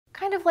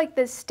kind of like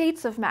the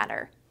states of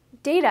matter.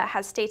 Data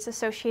has states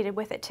associated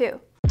with it too.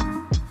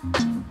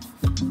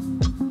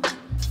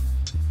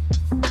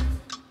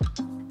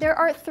 There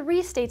are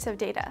 3 states of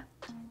data: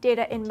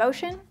 data in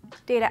motion,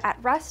 data at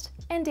rest,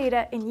 and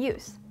data in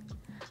use.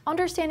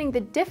 Understanding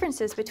the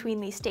differences between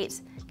these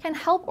states can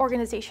help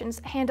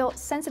organizations handle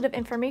sensitive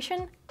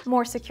information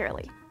more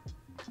securely.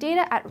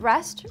 Data at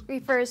rest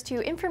refers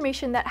to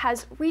information that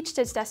has reached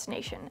its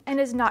destination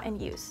and is not in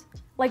use,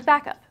 like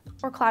backup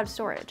or cloud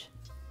storage.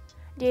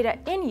 Data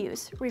in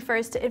use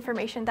refers to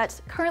information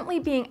that's currently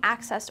being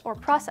accessed or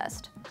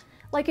processed,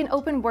 like an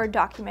open Word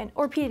document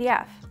or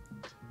PDF.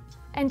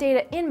 And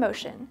data in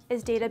motion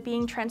is data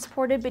being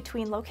transported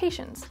between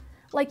locations,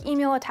 like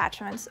email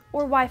attachments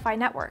or Wi-Fi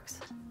networks.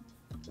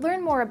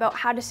 Learn more about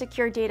how to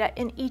secure data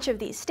in each of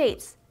these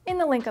states in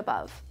the link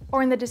above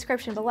or in the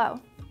description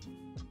below.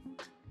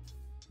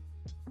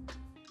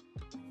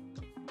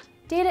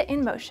 Data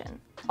in motion,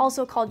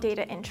 also called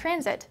data in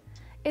transit,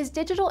 is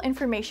digital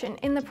information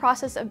in the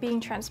process of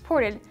being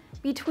transported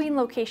between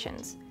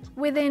locations,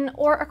 within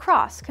or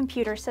across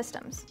computer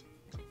systems.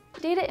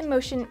 Data in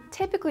motion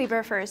typically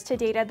refers to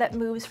data that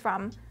moves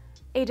from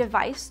a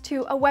device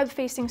to a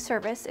web-facing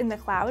service in the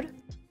cloud,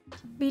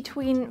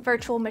 between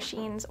virtual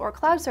machines or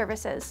cloud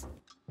services,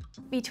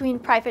 between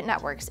private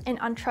networks and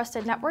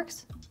untrusted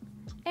networks,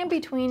 and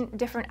between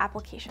different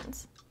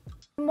applications.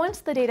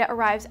 Once the data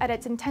arrives at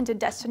its intended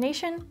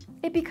destination,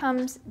 it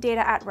becomes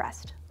data at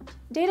rest.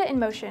 Data in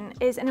motion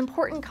is an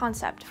important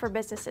concept for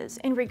businesses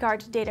in regard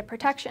to data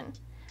protection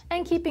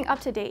and keeping up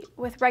to date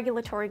with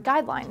regulatory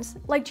guidelines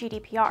like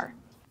GDPR.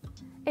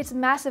 It's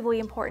massively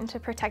important to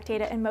protect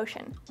data in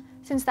motion,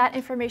 since that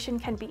information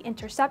can be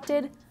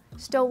intercepted,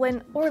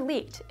 stolen, or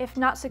leaked if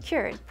not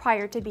secured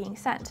prior to being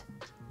sent.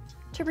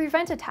 To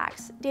prevent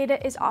attacks,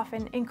 data is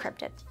often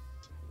encrypted.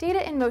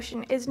 Data in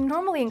motion is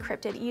normally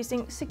encrypted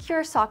using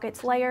secure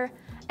sockets layer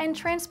and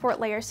transport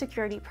layer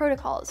security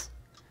protocols,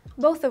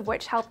 both of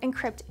which help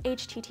encrypt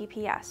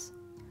HTTPS.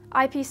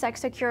 IPsec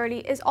security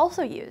is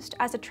also used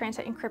as a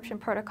transit encryption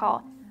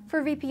protocol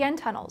for VPN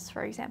tunnels,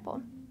 for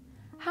example.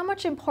 How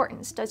much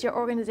importance does your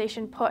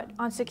organization put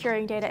on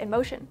securing data in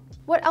motion?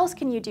 What else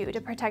can you do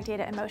to protect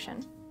data in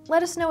motion?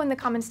 Let us know in the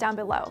comments down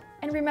below,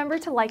 and remember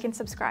to like and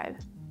subscribe.